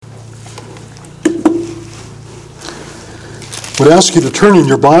I would ask you to turn in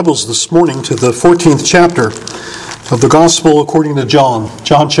your Bibles this morning to the 14th chapter of the Gospel according to John.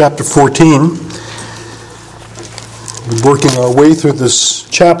 John chapter 14. We're working our way through this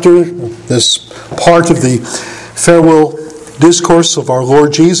chapter, this part of the farewell discourse of our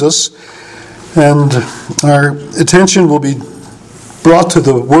Lord Jesus. And our attention will be brought to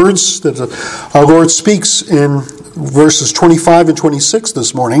the words that our Lord speaks in verses 25 and 26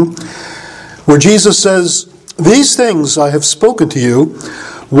 this morning, where Jesus says, "These things I have spoken to you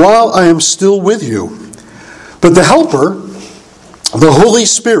while I am still with you. But the Helper, the Holy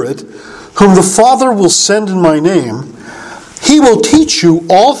Spirit, whom the Father will send in my name, he will teach you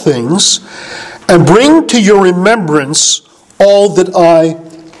all things and bring to your remembrance all that I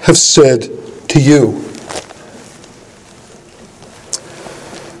have said to you."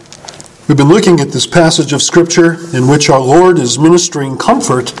 We've been looking at this passage of Scripture in which our Lord is ministering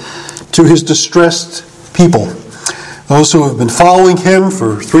comfort to his distressed people. Those who have been following him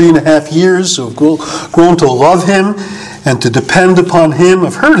for 3.5 years, who have grown to love him and to depend upon him,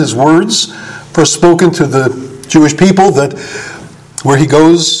 have heard his words, first spoken to the Jewish people that where he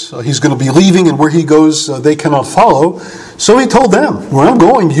goes, he's going to be leaving, and where he goes, they cannot follow. So he told them, "Where I'm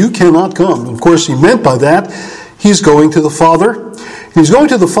going, you cannot come." And of course, he meant by that, he's going to the Father. He's going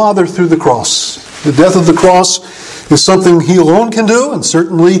to the Father through the cross. The death of the cross is something he alone can do, and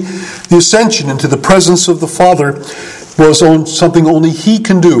certainly the ascension into the presence of the Father was something only he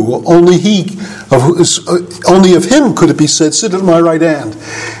can do. Only of him could it be said, "Sit at my right hand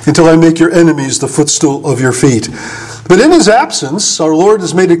until I make your enemies the footstool of your feet." But in his absence, our Lord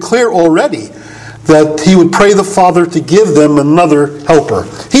has made it clear already that he would pray the Father to give them another helper.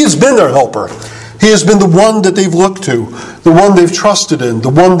 He has been their helper. He has been the one that they've looked to, the one they've trusted in, the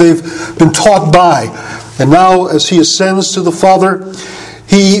one they've been taught by. And now, as he ascends to the Father,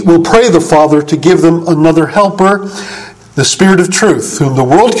 he will pray the Father to give them another helper, the Spirit of truth, whom the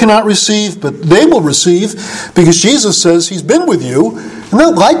world cannot receive, but they will receive, because Jesus says he's been with you, and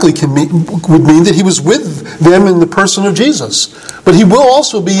that likely would mean that he was with them in the person of Jesus. But he will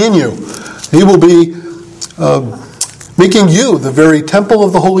also be in you. He will be making you the very temple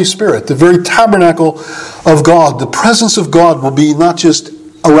of the Holy Spirit, the very tabernacle of God. The presence of God will be not just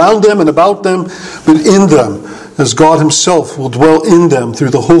around them and about them, but in them, as God himself will dwell in them through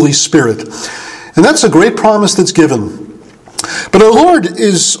the Holy Spirit. And that's a great promise that's given. But our Lord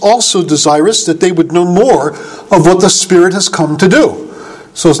is also desirous that they would know more of what the Spirit has come to do.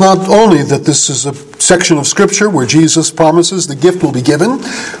 So it's not only that this is a section of Scripture where Jesus promises the gift will be given,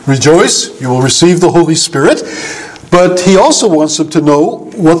 rejoice, you will receive the Holy Spirit, but he also wants them to know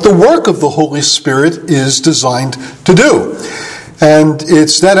what the work of the Holy Spirit is designed to do. And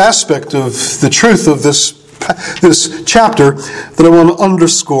it's that aspect of the truth of this chapter that I want to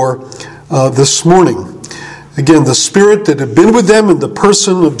underscore this morning. Again, the Spirit that had been with them in the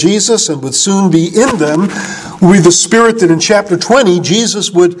person of Jesus and would soon be in them will be the Spirit that in chapter 20 Jesus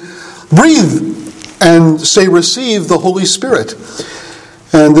would breathe and say, "Receive the Holy Spirit."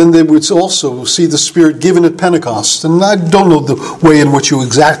 And then they would also see the Spirit given at Pentecost. And I don't know the way in which you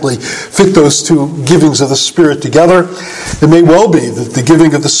exactly fit those two givings of the Spirit together. It may well be that the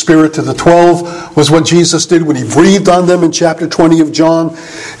giving of the Spirit to the 12 was what Jesus did when he breathed on them in chapter 20 of John.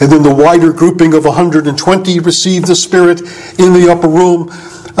 And then the wider grouping of 120 received the Spirit in the upper room.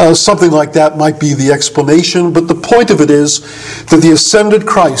 Something like that might be the explanation, but the point of it is that the ascended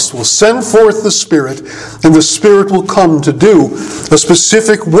Christ will send forth the Spirit, and the Spirit will come to do a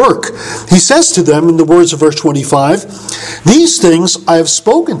specific work. He says to them in the words of verse 25, "These things I have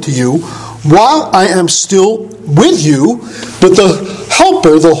spoken to you while I am still with you, but the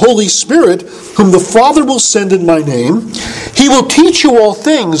Helper, the Holy Spirit, whom the Father will send in my name, he will teach you all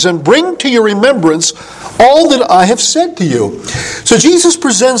things and bring to your remembrance all that I have said to you." So Jesus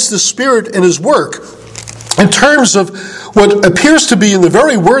presents the Spirit and his work in terms of what appears to be in the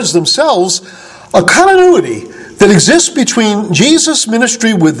very words themselves, a continuity that exists between Jesus'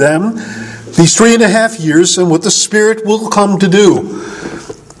 ministry with them these 3.5 years and what the Spirit will come to do.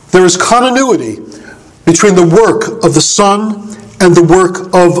 There is continuity between the work of the Son and the work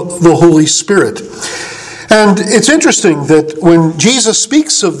of the Holy Spirit. And it's interesting that when Jesus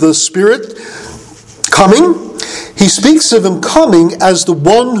speaks of the Spirit coming, he speaks of him coming as the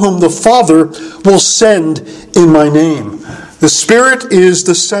one whom the Father will send in my name. The Spirit is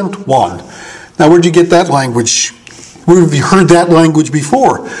the sent one. Now, where did you get that language? Where have you heard that language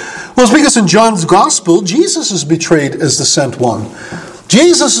before? Well, it's because in John's Gospel, Jesus is portrayed as the sent one.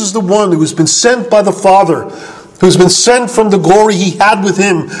 Jesus is the one who has been sent by the Father, who's been sent from the glory he had with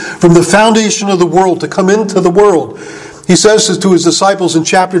him from the foundation of the world to come into the world. he says to his disciples in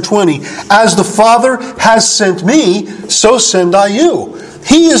chapter 20, "As the Father has sent me, so send I you."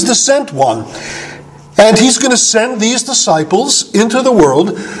 He is the sent one. And he's going to send these disciples into the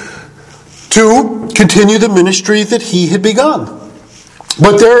world to continue the ministry that he had begun.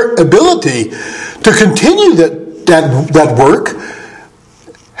 But their ability to continue that work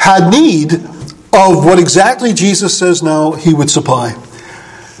had need of what exactly Jesus says now he would supply.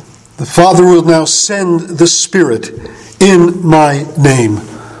 The Father will now send the Spirit in my name.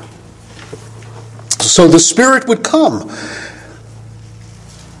 So the Spirit would come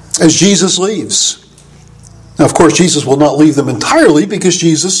as Jesus leaves. Now, of course, Jesus will not leave them entirely, because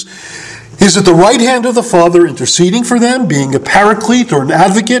Jesus is at the right hand of the Father, interceding for them, being a paraclete or an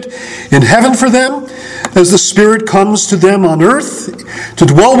advocate in heaven for them, as the Spirit comes to them on earth to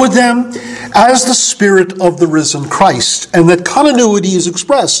dwell with them as the Spirit of the risen Christ. And that continuity is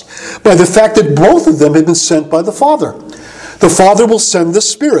expressed by the fact that both of them have been sent by the Father. The Father will send the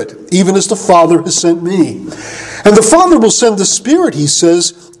Spirit, even as the Father has sent me. And the Father will send the Spirit, he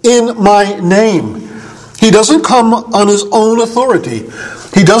says, in my name. He doesn't come on his own authority.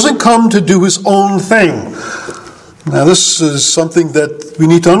 He doesn't come to do his own thing. Now, this is something that we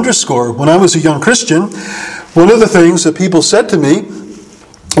need to underscore. When I was a young Christian, one of the things that people said to me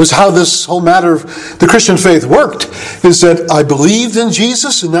was how this whole matter of the Christian faith worked, is that I believed in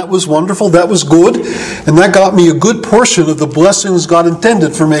Jesus, and that was wonderful, that was good, and that got me a good portion of the blessings God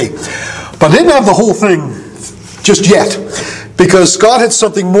intended for me. But I didn't have the whole thing just yet, because God had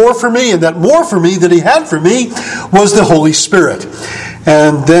something more for me, and that more for me that he had for me was the Holy Spirit.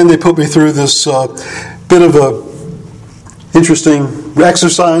 And then they put me through this bit of a interesting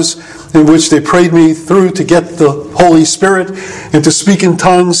exercise in which they prayed me through to get the Holy Spirit and to speak in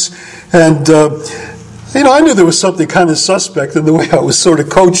tongues. And, I knew there was something kind of suspect in the way I was sort of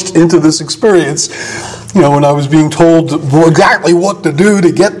coached into this experience. When I was being told exactly what to do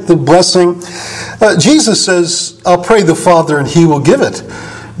to get the blessing. Jesus says, I'll pray the Father and he will give it.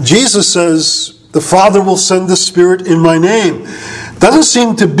 Jesus says, the Father will send the Spirit in my name. Doesn't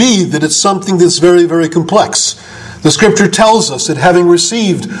seem to be that it's something that's very, very complex. The Scripture tells us that having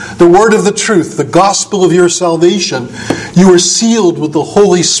received the word of the truth, the gospel of your salvation, you are sealed with the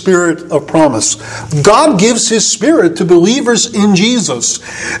Holy Spirit of promise. God gives his Spirit to believers in Jesus.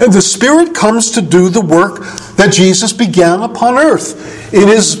 And the Spirit comes to do the work that Jesus began upon earth in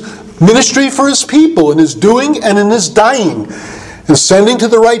his ministry for his people, in his doing and in his dying. And sending to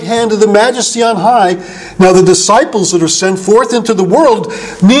the right hand of the Majesty on high. Now the disciples that are sent forth into the world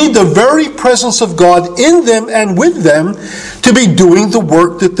need the very presence of God in them and with them to be doing the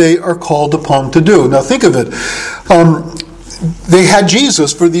work that they are called upon to do. Now think of it. They had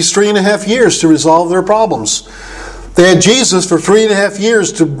Jesus for these 3.5 years to resolve their problems. They had Jesus for 3.5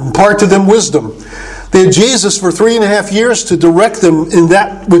 years to impart to them wisdom. They had Jesus for 3.5 years to direct them in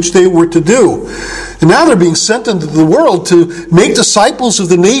that which they were to do. And now they're being sent into the world to make disciples of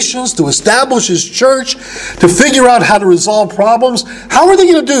the nations, to establish his church, to figure out how to resolve problems. How are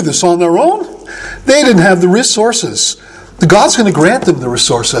they going to do this on their own? They didn't have the resources. God's going to grant them the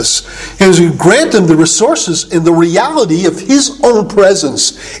resources. And he's going to grant them the resources in the reality of his own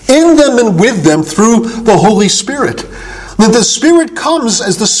presence in them and with them through the Holy Spirit. That the Spirit comes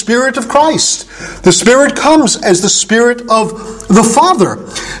as the Spirit of Christ. The Spirit comes as the Spirit of the Father.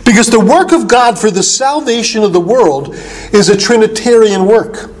 Because the work of God for the salvation of the world is a Trinitarian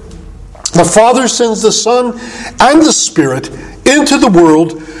work. The Father sends the Son and the Spirit into the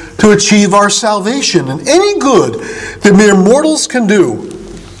world to achieve our salvation. And any good that mere mortals can do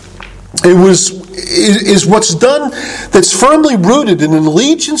is what's done that's firmly rooted in an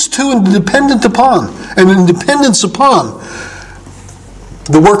allegiance to and dependence upon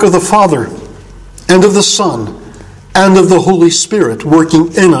the work of the Father and of the Son and of the Holy Spirit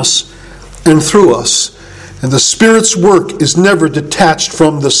working in us and through us. And the Spirit's work is never detached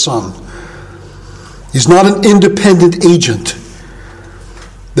from the Son. He's not an independent agent.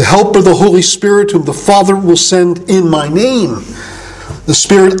 The helper, the Holy Spirit, whom the Father will send in my name. The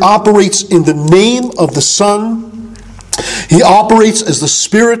Spirit operates in the name of the Son. He operates as the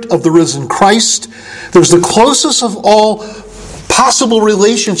Spirit of the risen Christ. There's the closest of all possible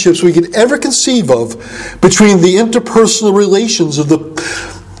relationships we could ever conceive of between the interpersonal relations of the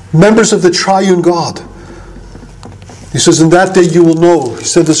members of the triune God. He says, in that day you will know, he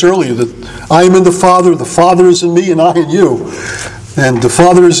said this earlier, that I am in the Father is in me, and I in you. And the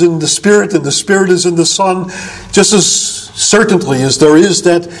Father is in the Spirit, and the Spirit is in the Son, just as certainly as there is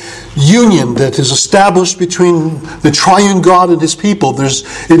that union that is established between the triune God and his people.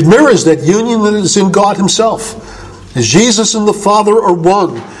 It mirrors that union that is in God himself. As Jesus and the Father are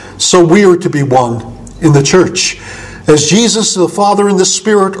one, so we are to be one in the church. As Jesus, the Father, and the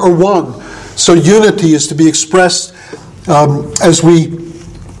Spirit are one, so unity is to be expressed as we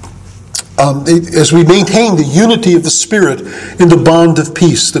maintain the unity of the Spirit in the bond of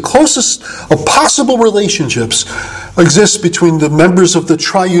peace. The closest of possible relationships exists between the members of the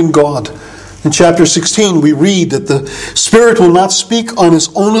triune God. In chapter 16, we read that the Spirit will not speak on his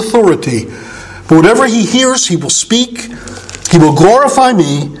own authority, but whatever he hears, he will speak. He will glorify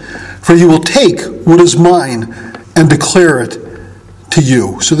me, for he will take what is mine and declare it to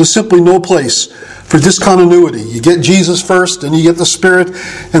you. So there's simply no place for discontinuity. You get Jesus first, and you get the Spirit,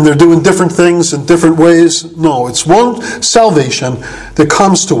 and they're doing different things in different ways. No, it's one salvation that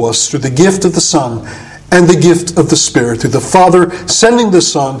comes to us through the gift of the Son and the gift of the Spirit, through the Father sending the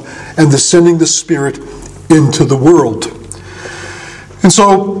Son and sending the Spirit into the world. And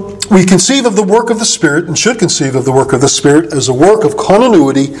so we conceive of the work of the Spirit, and should conceive of the work of the Spirit, as a work of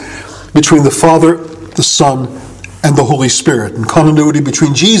continuity between the Father, the Son, and the Holy Spirit, and continuity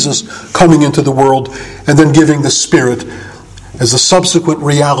between Jesus coming into the world and then giving the Spirit as a subsequent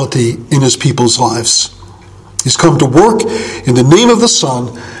reality in his people's lives. He's come to work in the name of the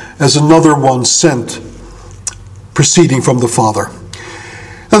Son as another one sent, proceeding from the Father.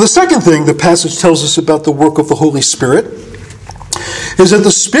 Now, the second thing the passage tells us about the work of the Holy Spirit is that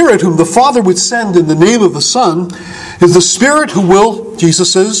the Spirit whom the Father would send in the name of the Son is the Spirit who will,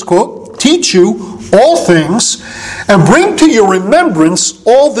 Jesus says, quote, teach you all things and bring to your remembrance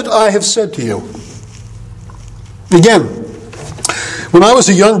all that I have said to you. Again, when I was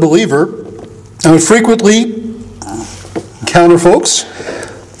a young believer, I would frequently encounter folks.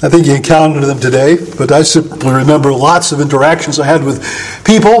 I think you encounter them today, but I simply remember lots of interactions I had with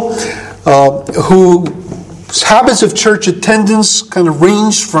people whose habits of church attendance kind of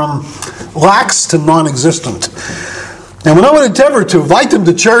ranged from lax to non-existent. And when I would endeavor to invite them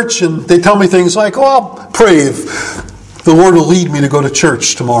to church, and they tell me things like, oh, I'll pray if the Lord will lead me to go to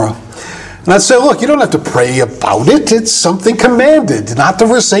church tomorrow. And I'd say, look, you don't have to pray about it. It's something commanded, not to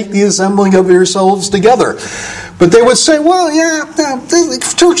forsake the assembling of yourselves together. But they would say, well, yeah,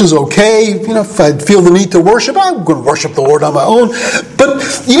 church is okay. You know, if I feel the need to worship, I'm going to worship the Lord on my own.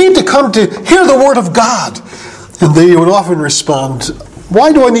 But you need to come to hear the Word of God. And they would often respond,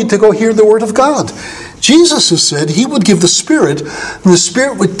 why do I need to go hear the Word of God? Jesus has said he would give the Spirit, and the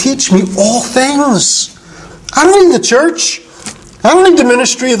Spirit would teach me all things. I don't need the church. I don't need the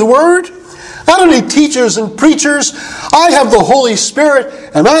ministry of the Word. I don't need teachers and preachers. I have the Holy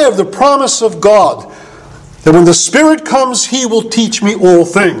Spirit, and I have the promise of God that when the Spirit comes, he will teach me all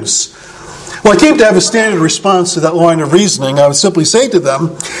things. Well, I came to have a standard response to that line of reasoning. I would simply say to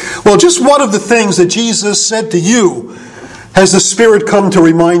them, well, just one of the things that Jesus said to you has the Spirit come to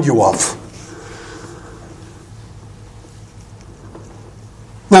remind you of.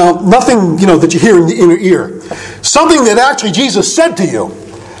 Now, nothing, that you hear in the inner ear. Something that actually Jesus said to you.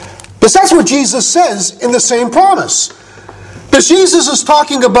 But that's what Jesus says in the same promise. Because Jesus is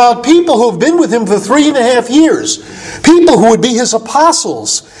talking about people who have been with him for 3.5 years. People who would be his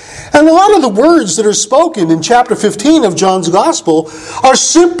apostles. And a lot of the words that are spoken in chapter 15 of John's Gospel are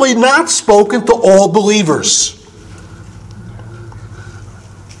simply not spoken to all believers.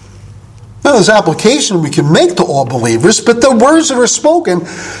 Now, there's application we can make to all believers, but the words that are spoken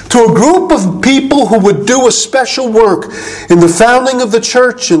to a group of people who would do a special work in the founding of the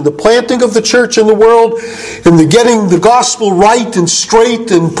church, in the planting of the church in the world, in the getting the gospel right and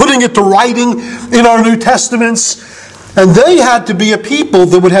straight and putting it to writing in our New Testaments. And they had to be a people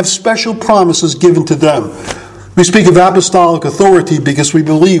that would have special promises given to them. We speak of apostolic authority because we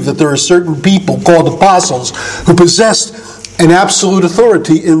believe that there are certain people called apostles who possessed an absolute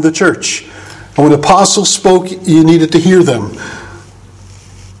authority in the church. And when apostles spoke, you needed to hear them.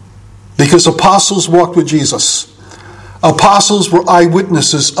 Because apostles walked with Jesus. Apostles were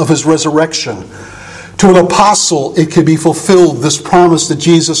eyewitnesses of his resurrection. To an apostle, it can be fulfilled, this promise that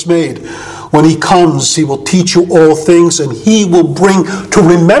Jesus made. When he comes, he will teach you all things, and he will bring to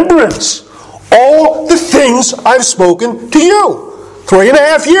remembrance all the things I've spoken to you.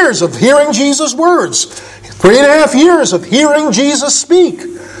 3.5 years of hearing Jesus' words. 3.5 years of hearing Jesus speak.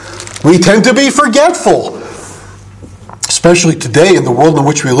 We tend to be forgetful. Especially today in the world in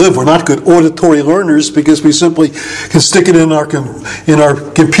which we live, we're not good auditory learners because we simply can stick it in our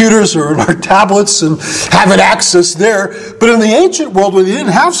computers or in our tablets and have it accessed there. But in the ancient world, when they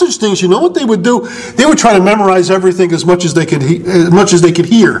didn't have such things, you know what they would do? They would try to memorize everything as much as they could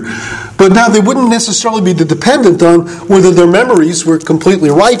hear. But now they wouldn't necessarily be dependent on whether their memories were completely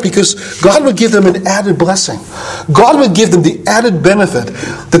right, because God would give them an added blessing. God would give them the added benefit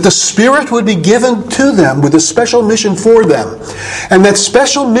that the Spirit would be given to them with a special mission for them, them. And that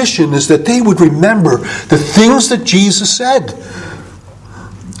special mission is that they would remember the things that Jesus said,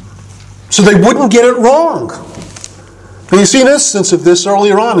 so they wouldn't get it wrong. And you see an instance of this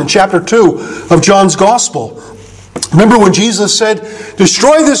earlier on in chapter 2 of John's Gospel. Remember when Jesus said,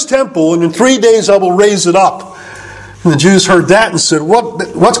 "Destroy this temple, and in 3 days I will raise it up." And the Jews heard that and said,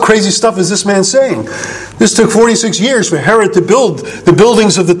 what crazy stuff is this man saying? This took 46 years for Herod to build the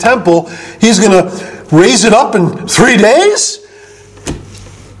buildings of the temple. He's going to raise it up in 3 days?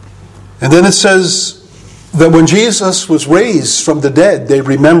 And then it says that when Jesus was raised from the dead, they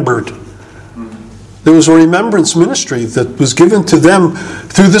remembered. There was a remembrance ministry that was given to them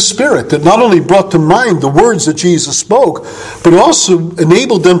through the Spirit that not only brought to mind the words that Jesus spoke, but also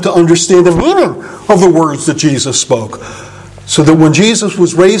enabled them to understand the meaning of the words that Jesus spoke. So that when Jesus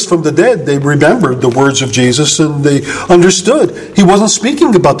was raised from the dead, they remembered the words of Jesus and they understood. He wasn't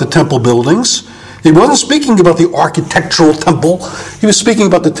speaking about the temple buildings. He wasn't speaking about the architectural temple. He was speaking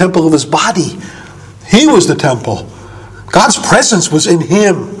about the temple of his body. He was the temple. God's presence was in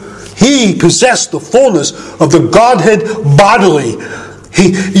him. He possessed the fullness of the Godhead bodily.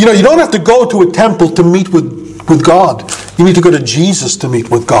 You don't have to go to a temple to meet with God. You need to go to Jesus to meet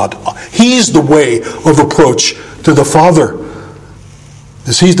with God. He's the way of approach to the Father.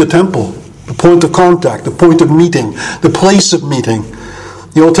 He's the temple, the point of contact, the point of meeting, the place of meeting.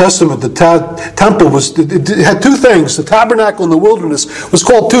 The Old Testament, the temple it had two things. The tabernacle in the wilderness was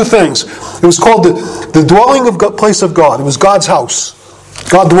called two things. It was called the dwelling of God, place of God. It was God's house.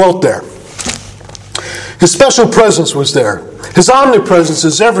 God dwelt there. His special presence was there. His omnipresence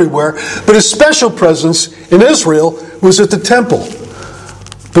is everywhere, but his special presence in Israel was at the temple.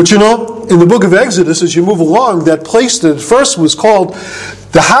 But in the book of Exodus, as you move along, that place that at first was called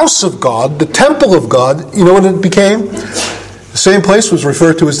the house of God, the temple of God, you know what it became? The same place was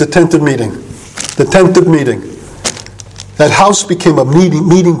referred to as the tent of meeting. The tent of meeting. That house became a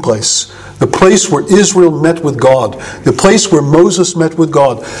meeting place. The place where Israel met with God. The place where Moses met with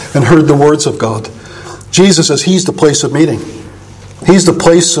God and heard the words of God. Jesus says he's the place of meeting. He's the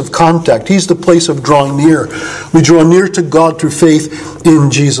place of contact. He's the place of drawing near. We draw near to God through faith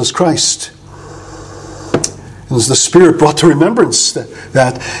in Jesus Christ. And as the Spirit brought to remembrance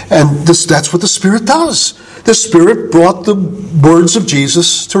that's what the Spirit does. The Spirit brought the words of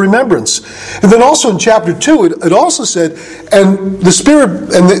Jesus to remembrance. And then also in chapter 2, it also said, and the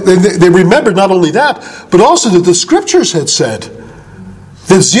Spirit, and they remembered not only that, but also that the Scriptures had said,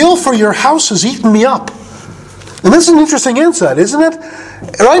 that zeal for your house has eaten me up. And that's an interesting insight, isn't it?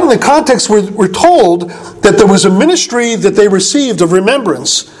 Right in the context, we're told that there was a ministry that they received of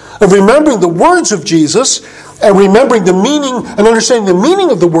remembrance, of remembering the words of Jesus, and remembering the meaning and understanding the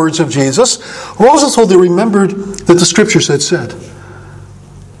meaning of the words of Jesus. We're also told they remembered that the Scriptures had said.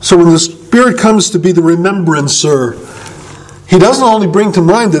 So when the Spirit comes to be the remembrancer, He doesn't only bring to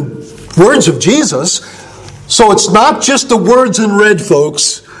mind the words of Jesus. So it's not just the words in red,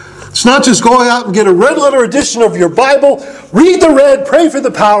 folks. It's not just going out and get a red letter edition of your Bible, read the red, pray for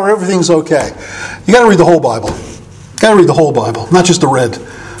the power, everything's okay. You got to read the whole Bible. You got to read the whole Bible, not just the red.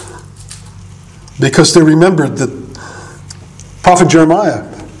 Because they remembered that prophet Jeremiah,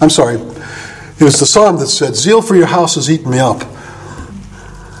 it was the psalm that said, zeal for your house has eaten me up.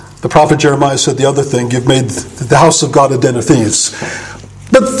 The prophet Jeremiah said the other thing, you've made the house of God a den of thieves.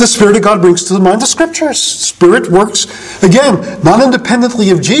 But the Spirit of God brings to mind the Scriptures. Spirit works, again, not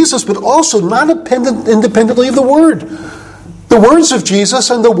independently of Jesus, but also not independently of the Word. The words of Jesus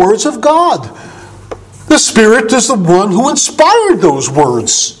and the words of God. The Spirit is the one who inspired those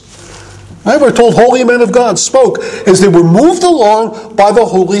words. Right? We're told holy men of God spoke as they were moved along by the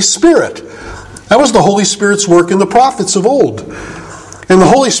Holy Spirit. That was the Holy Spirit's work in the prophets of old. And the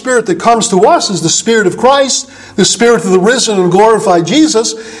Holy Spirit that comes to us is the Spirit of Christ, the Spirit of the risen and glorified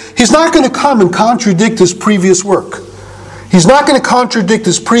Jesus. He's not going to come and contradict His previous work. He's not going to contradict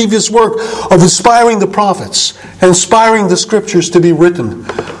His previous work of inspiring the prophets and inspiring the Scriptures to be written.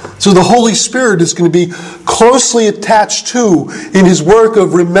 So the Holy Spirit is going to be closely attached to, in His work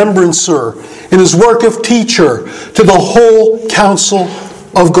of remembrancer, in His work of teacher, to the whole counsel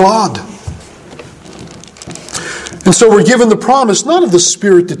of God. And so we're given the promise not of the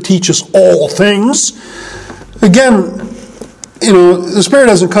Spirit to teach us all things. Again, the Spirit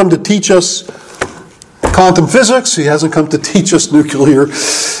hasn't come to teach us quantum physics. He hasn't come to teach us nuclear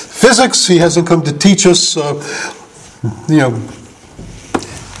physics. He hasn't come to teach us,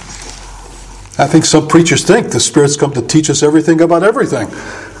 I think some preachers think the Spirit's come to teach us everything about everything,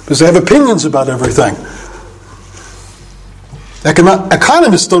 because they have opinions about everything.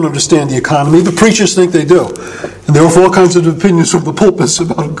 Economists don't understand the economy, but preachers think they do. And there are all kinds of opinions from the pulpits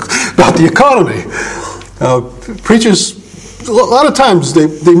about the economy. Preachers a lot of times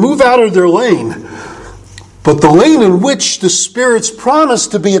they move out of their lane. But the lane in which the Spirit's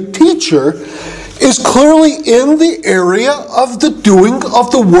promised to be a teacher is clearly in the area of the doing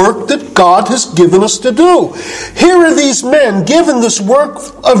of the work that God has given us to do. Here are these men given this work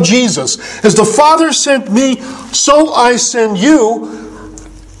of Jesus. As the Father sent me, so I send you.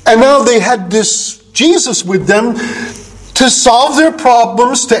 And now they had this Jesus with them to solve their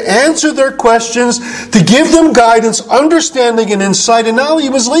problems, to answer their questions, to give them guidance, understanding, and insight. And now he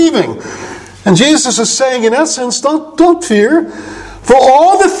was leaving. And Jesus is saying, in essence, don't fear. For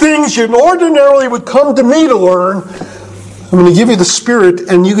all the things you ordinarily would come to me to learn, I'm going to give you the Spirit,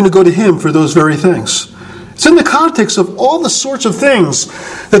 and you're going to go to Him for those very things. It's in the context of all the sorts of things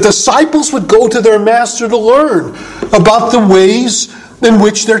that disciples would go to their Master to learn about the ways in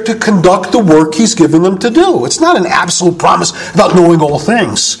which they're to conduct the work He's given them to do. It's not an absolute promise about knowing all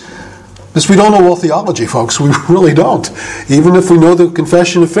things. Because we don't know all theology, folks. We really don't. Even if we know the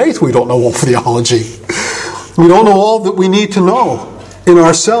confession of faith, we don't know all theology. We don't know all that we need to know in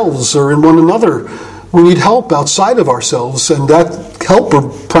ourselves or in one another. We need help outside of ourselves, and that helper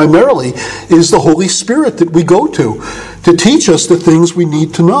primarily is the Holy Spirit that we go to teach us the things we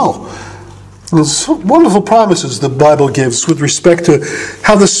need to know. And there's wonderful promises the Bible gives with respect to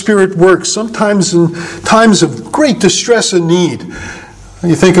how the Spirit works, sometimes in times of great distress and need.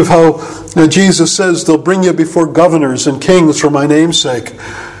 You think of how Jesus says they'll bring you before governors and kings for my name's sake.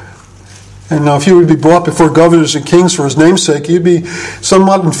 And now if you would be brought before governors and kings for His name's sake, you'd be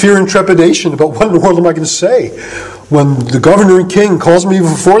somewhat in fear and trepidation about what in the world am I going to say when the governor and king calls me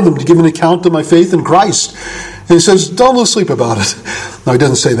before them to give an account of my faith in Christ. And He says, don't lose sleep about it. No, He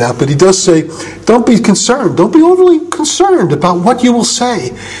doesn't say that, but He does say, don't be concerned. Don't be overly concerned about what you will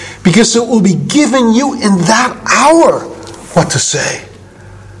say, because it will be given you in that hour what to say.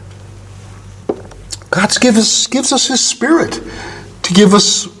 God gives us His Spirit to give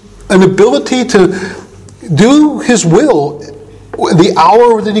us an ability to do His will the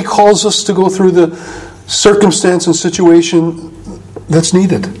hour that He calls us to go through the circumstance and situation that's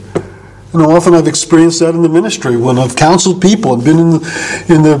needed. Often I've experienced that in the ministry when I've counseled people and been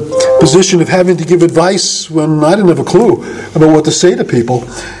in the position of having to give advice when I didn't have a clue about what to say to people.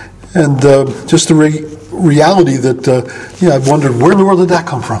 And just the reality that, I've wondered, where in the world did that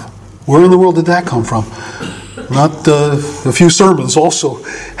come from? Where in the world did that come from? Not a few sermons also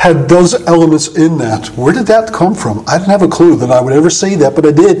had those elements in that. Where did that come from? I didn't have a clue that I would ever say that, but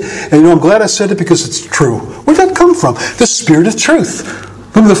I did. And I'm glad I said it because it's true. Where did that come from? The Spirit of truth,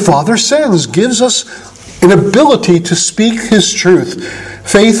 whom the Father sends, gives us an ability to speak His truth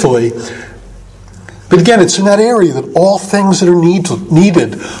faithfully. But again, it's in that area that all things that are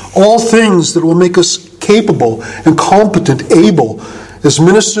needed, all things that will make us capable and competent, able, as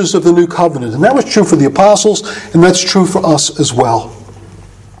ministers of the new covenant. And that was true for the apostles, and that's true for us as well.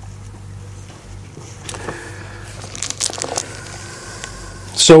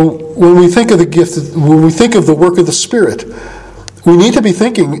 So when we think of the gift, when we think of the work of the Spirit, we need to be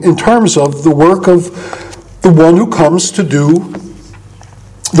thinking in terms of the work of the one who comes to do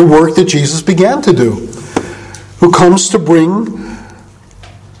the work that Jesus began to do, who comes to bring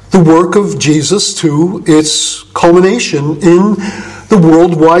the work of Jesus to its culmination in the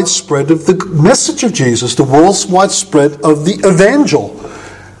worldwide spread of the message of Jesus, the worldwide spread of the evangel,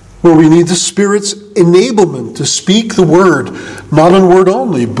 where we need the Spirit's enablement to speak the word, not in word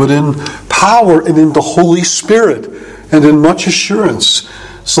only, but in power and in the Holy Spirit and in much assurance.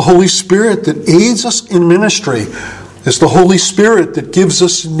 It's the Holy Spirit that aids us in ministry. It's the Holy Spirit that gives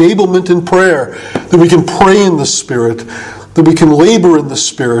us enablement in prayer, that we can pray in the Spirit, that we can labor in the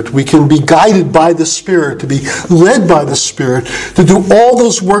Spirit, we can be guided by the Spirit, to be led by the Spirit, to do all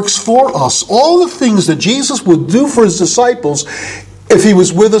those works for us, all the things that Jesus would do for His disciples if He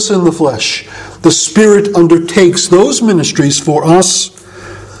was with us in the flesh. The Spirit undertakes those ministries for us.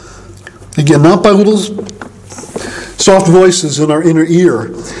 Again, not by little soft voices in our inner ear,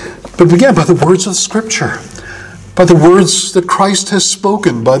 but again by the words of Scripture, by the words that Christ has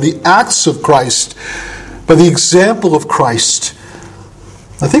spoken, by the acts of Christ, by the example of Christ.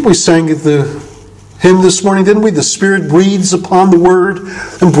 I think we sang the hymn this morning, didn't we? The Spirit breathes upon the Word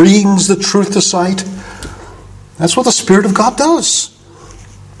and brings the truth to sight. That's what the Spirit of God does.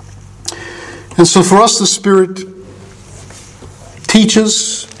 And so for us, the Spirit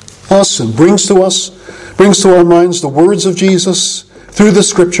teaches us and brings to our minds the words of Jesus through the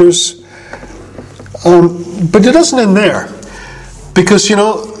Scriptures. But it doesn't end there. Because,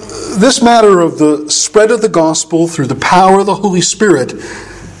 this matter of the spread of the gospel through the power of the Holy Spirit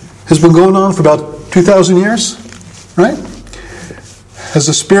has been going on for about 2,000 years, right? Has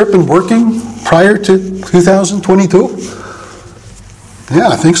the Spirit been working prior to 2022? Yeah,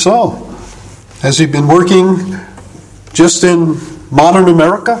 I think so. Has he been working just in modern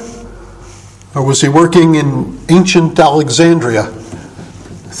America? Or was he working in ancient Alexandria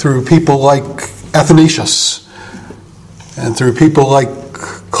through people like Athanasius and through people like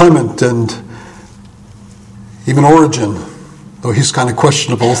Clement and even Origen, though he's kind of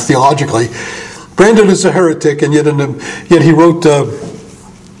questionable theologically? Brandon is a heretic, and yet he wrote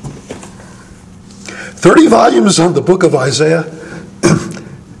 30 volumes on the book of Isaiah.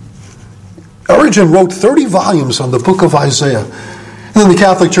 Origen wrote 30 volumes on the book of Isaiah. And then the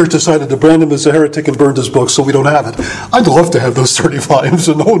Catholic Church decided to brand him as a heretic and burned his book, so we don't have it. I'd love to have those 30 volumes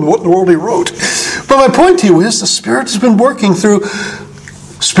and know what in the world he wrote. But my point to you is the Spirit has been working through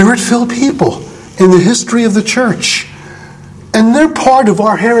Spirit-filled people in the history of the church. And they're part of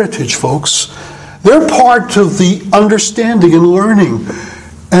our heritage, folks. They're part of the understanding and learning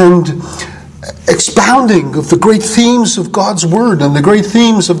and expounding of the great themes of God's Word and the great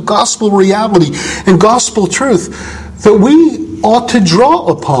themes of gospel reality and gospel truth that we ought to draw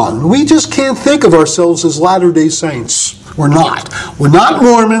upon. We just can't think of ourselves as Latter-day Saints. We're not. We're not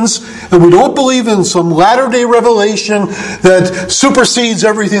Mormons, and we don't believe in some latter-day revelation that supersedes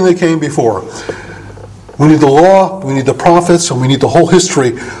everything that came before. We need the law, we need the prophets, and we need the whole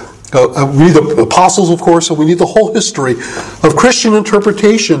history. We need the apostles, of course, and we need the whole history of Christian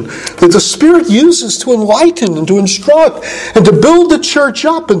interpretation that the Spirit uses to enlighten and to instruct and to build the church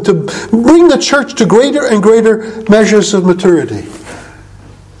up and to bring the church to greater and greater measures of maturity.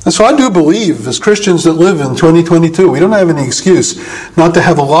 And so I do believe, as Christians that live in 2022, we don't have any excuse not to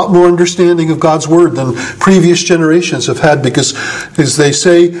have a lot more understanding of God's Word than previous generations have had, because, as they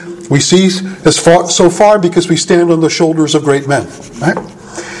say, we see so far because we stand on the shoulders of great men. Right?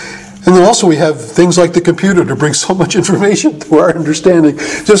 And then also we have things like the computer to bring so much information to our understanding.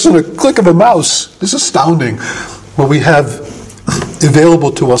 Just in a click of a mouse. It's astounding what we have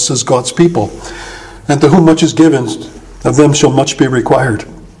available to us as God's people. And to whom much is given, of them shall much be required.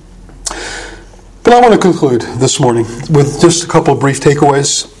 But I want to conclude this morning with just a couple of brief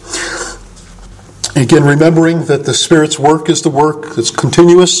takeaways. Again, remembering that the Spirit's work is the work that's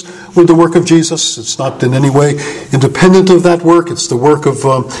continuous with the work of Jesus. It's not in any way independent of that work. It's the work of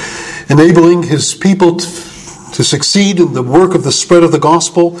enabling His people to succeed in the work of the spread of the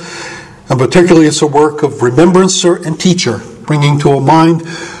gospel. And particularly it's a work of remembrancer and teacher, bringing to a mind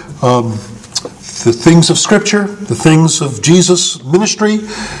the things of Scripture, the things of Jesus' ministry,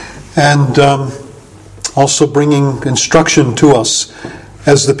 and also bringing instruction to us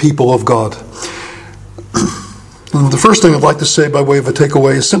as the people of God. And the first thing I'd like to say by way of a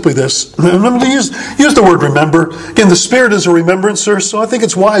takeaway is simply this. I'm going to use the word remember. Again, the Spirit is a remembrancer, so I think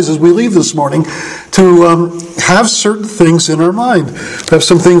it's wise as we leave this morning to have certain things in our mind. Have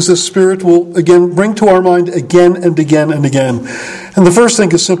some things the Spirit will, again, bring to our mind again and again and again. And the first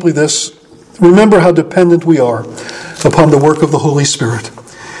thing is simply this. Remember how dependent we are upon the work of the Holy Spirit.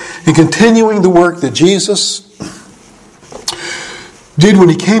 In continuing the work that Jesus did when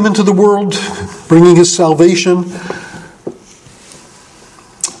He came into the world, bringing His salvation,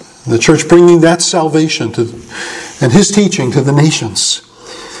 the church bringing that salvation and His teaching to the nations.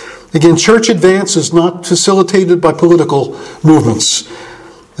 Again, church advance is not facilitated by political movements.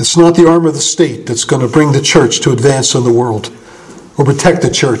 It's not the arm of the state that's going to bring the church to advance in the world or protect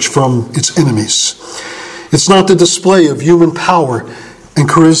the church from its enemies. It's not the display of human power and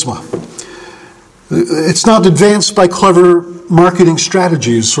charisma. It's not advanced by clever marketing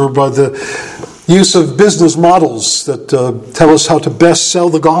strategies or by the use of business models that tell us how to best sell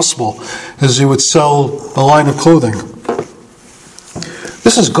the gospel as you would sell a line of clothing.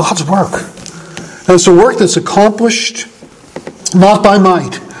 This is God's work. And it's a work that's accomplished not by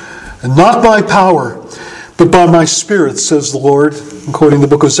might and not by power, but by my Spirit, says the Lord, quoting the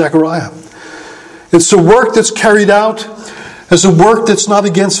book of Zechariah. It's a work that's carried out as a work that's not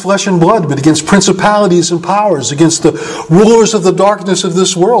against flesh and blood, but against principalities and powers, against the rulers of the darkness of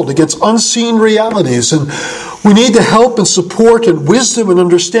this world, against unseen realities. And we need the help and support and wisdom and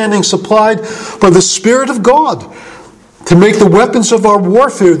understanding supplied by the Spirit of God to make the weapons of our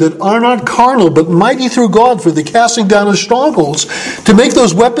warfare that are not carnal, but mighty through God for the casting down of strongholds, to make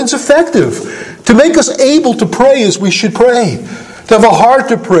those weapons effective, to make us able to pray as we should pray, to have a heart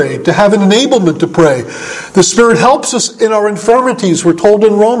to pray, to have an enablement to pray. The Spirit helps us in our infirmities, we're told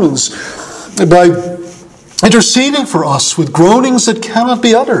in Romans, by interceding for us with groanings that cannot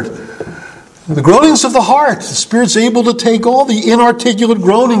be uttered. The groanings of the heart. The Spirit's able to take all the inarticulate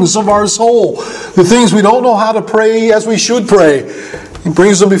groanings of our soul, the things we don't know how to pray as we should pray. He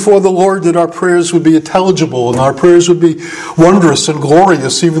brings them before the Lord that our prayers would be intelligible and our prayers would be wondrous and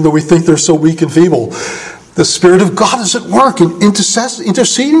glorious, even though we think they're so weak and feeble. The Spirit of God is at work in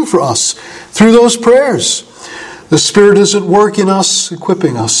interceding for us through those prayers. The Spirit is at work in us,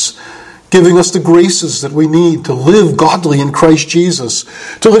 equipping us, giving us the graces that we need to live godly in Christ Jesus,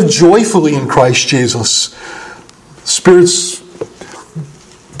 to live joyfully in Christ Jesus. Spirit's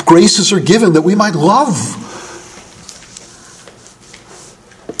graces are given that we might love,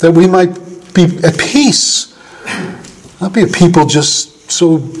 that we might be at peace, not be a people just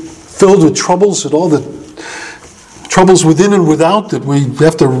so filled with troubles, that all the troubles within and without, that we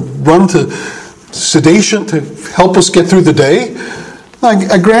have to run to sedation to help us get through the day.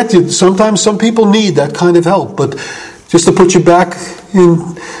 I grant you, sometimes some people need that kind of help, but just to put you back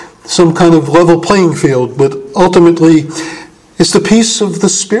in some kind of level playing field. But ultimately, it's the peace of the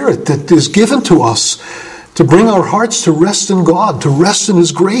Spirit that is given to us to bring our hearts to rest in God, to rest in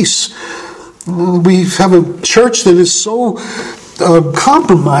His grace. We have a church that is so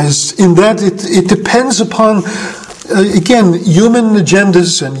compromised in that it depends upon, again, human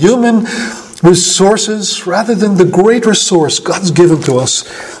agendas and human resources rather than the great resource God's given to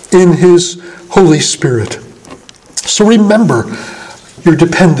us in His Holy Spirit. So remember your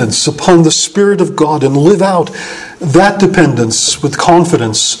dependence upon the Spirit of God and live out that dependence with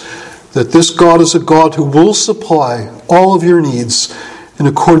confidence that this God is a God who will supply all of your needs in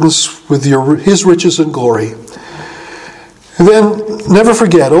accordance with His riches and glory. And then never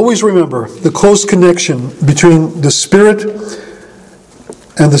forget, always remember the close connection between the Spirit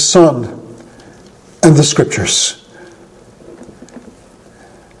and the Son and the Scriptures.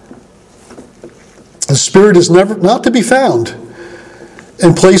 The Spirit is never not to be found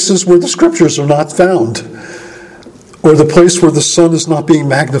in places where the Scriptures are not found, or the place where the Son is not being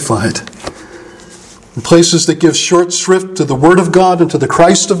magnified. In places that give short shrift to the Word of God and to the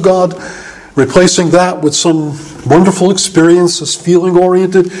Christ of God, replacing that with some wonderful experience, this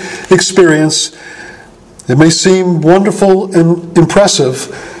feeling-oriented experience. It may seem wonderful and impressive,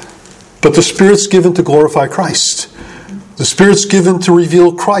 but the Spirit's given to glorify Christ. The Spirit's given to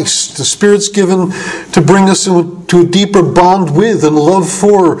reveal Christ. The Spirit's given to bring us into a deeper bond with and love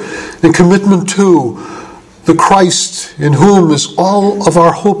for and commitment to the Christ in whom is all of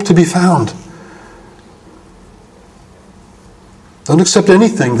our hope to be found. Don't accept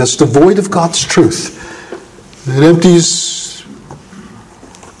anything that's devoid of God's truth. It empties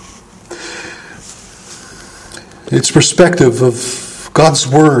its perspective of God's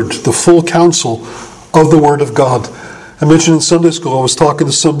Word, the full counsel of the Word of God. I mentioned in Sunday school, I was talking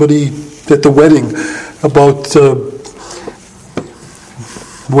to somebody at the wedding about the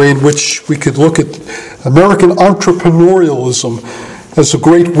way in which we could look at American entrepreneurialism as a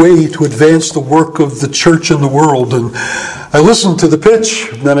great way to advance the work of the church in the world. And I listened to the pitch,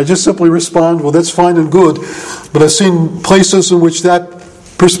 and I just simply respond, well, that's fine and good, but I've seen places in which that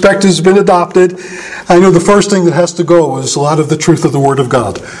perspective has been adopted. I know the first thing that has to go is a lot of the truth of the Word of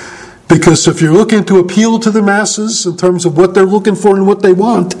God. Because if you're looking to appeal to the masses in terms of what they're looking for and what they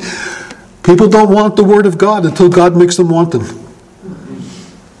want, people don't want the Word of God until God makes them want them.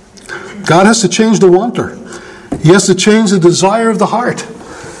 God has to change the wanter. He has to change the desire of the heart.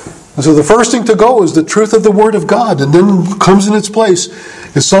 And so the first thing to go is the truth of the Word of God, and then comes in its place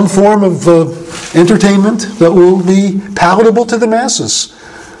is some form of entertainment that will be palatable to the masses.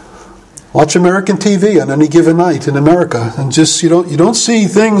 Watch American TV on any given night in America, and just you don't see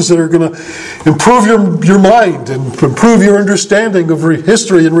things that are going to improve your mind and improve your understanding of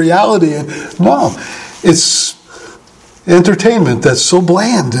history and reality. And no, it's entertainment that's so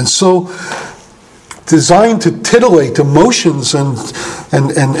bland and so designed to titillate emotions and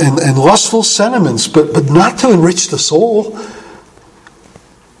lustful sentiments, but not to enrich the soul.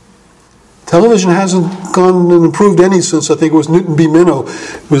 Television hasn't gone and improved any since, I think it was Newton B. Minow.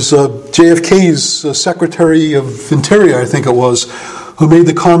 It was JFK's Secretary of Interior, I think it was, who made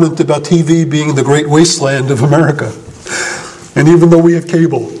the comment about TV being the great wasteland of America. And even though we have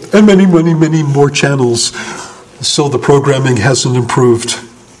cable and many, many, many more channels, still the programming hasn't improved.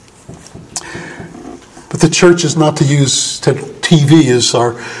 But the church is not to use TV as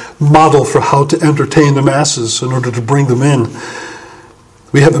our model for how to entertain the masses in order to bring them in.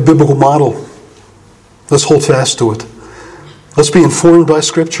 We have a biblical model. Let's hold fast to it. Let's be informed by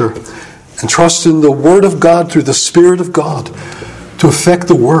Scripture and trust in the Word of God through the Spirit of God to effect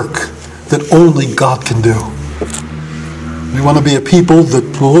the work that only God can do. We want to be a people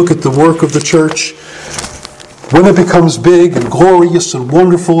that will look at the work of the church when it becomes big and glorious and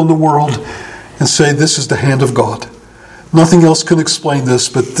wonderful in the world and say, this is the hand of God. Nothing else can explain this,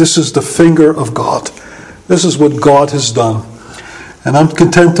 but this is the finger of God. This is what God has done. And I'm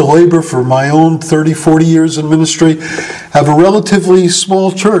content to labor for my own 30, 40 years in ministry, have a relatively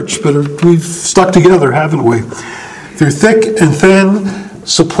small church, but we've stuck together, haven't we? Through thick and thin,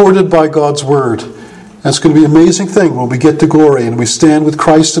 supported by God's Word. That's going to be an amazing thing when we get to glory and we stand with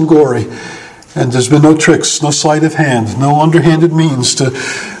Christ in glory. And there's been no tricks, no sleight of hand, no underhanded means to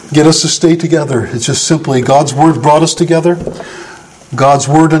get us to stay together. It's just simply God's Word brought us together. God's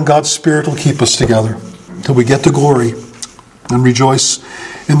Word and God's Spirit will keep us together till we get to glory and rejoice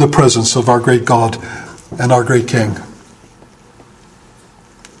in the presence of our great God and our great King.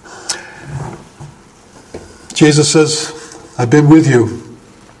 Jesus says, I've been with you,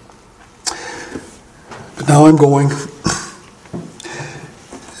 but now I'm going.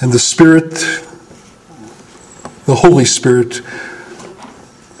 And the Spirit, the Holy Spirit,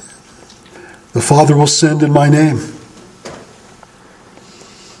 the Father will send in my name.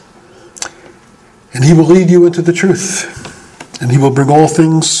 And He will lead you into the truth. And He will bring all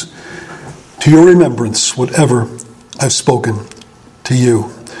things to your remembrance, whatever I've spoken to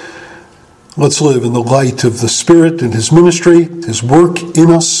you. Let's live in the light of the Spirit and His ministry, His work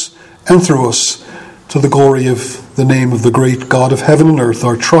in us and through us, to the glory of the name of the great God of heaven and earth,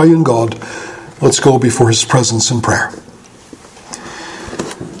 our triune God. Let's go before His presence in prayer.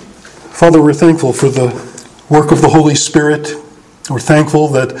 Father, we're thankful for the work of the Holy Spirit. We're thankful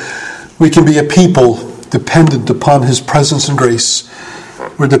that we can be a people dependent upon His presence and grace.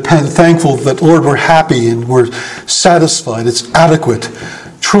 We're thankful that, Lord, we're happy and we're satisfied. It's adequate,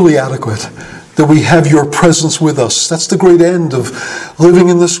 truly adequate, that we have your presence with us. That's the great end of living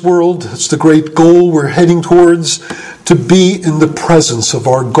in this world. It's the great goal we're heading towards, to be in the presence of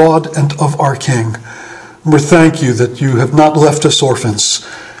our God and of our King. And we thank you that you have not left us orphans.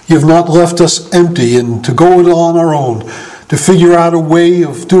 You have not left us empty and to go it on our own, to figure out a way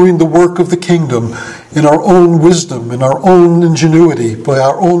of doing the work of the kingdom in our own wisdom, in our own ingenuity, by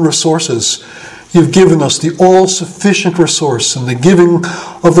our own resources. You've given us the all-sufficient resource in the giving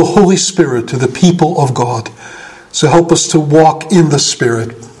of the Holy Spirit to the people of God. So help us to walk in the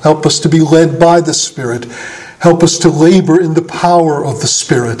Spirit. Help us to be led by the Spirit. Help us to labor in the power of the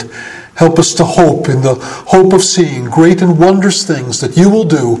Spirit. Help us to hope in the hope of seeing great and wondrous things that you will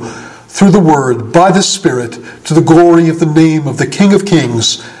do through the Word, by the Spirit, to the glory of the name of the King of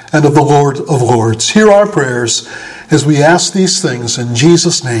Kings and of the Lord of Lords. Hear our prayers as we ask these things in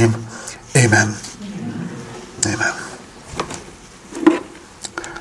Jesus' name. Amen.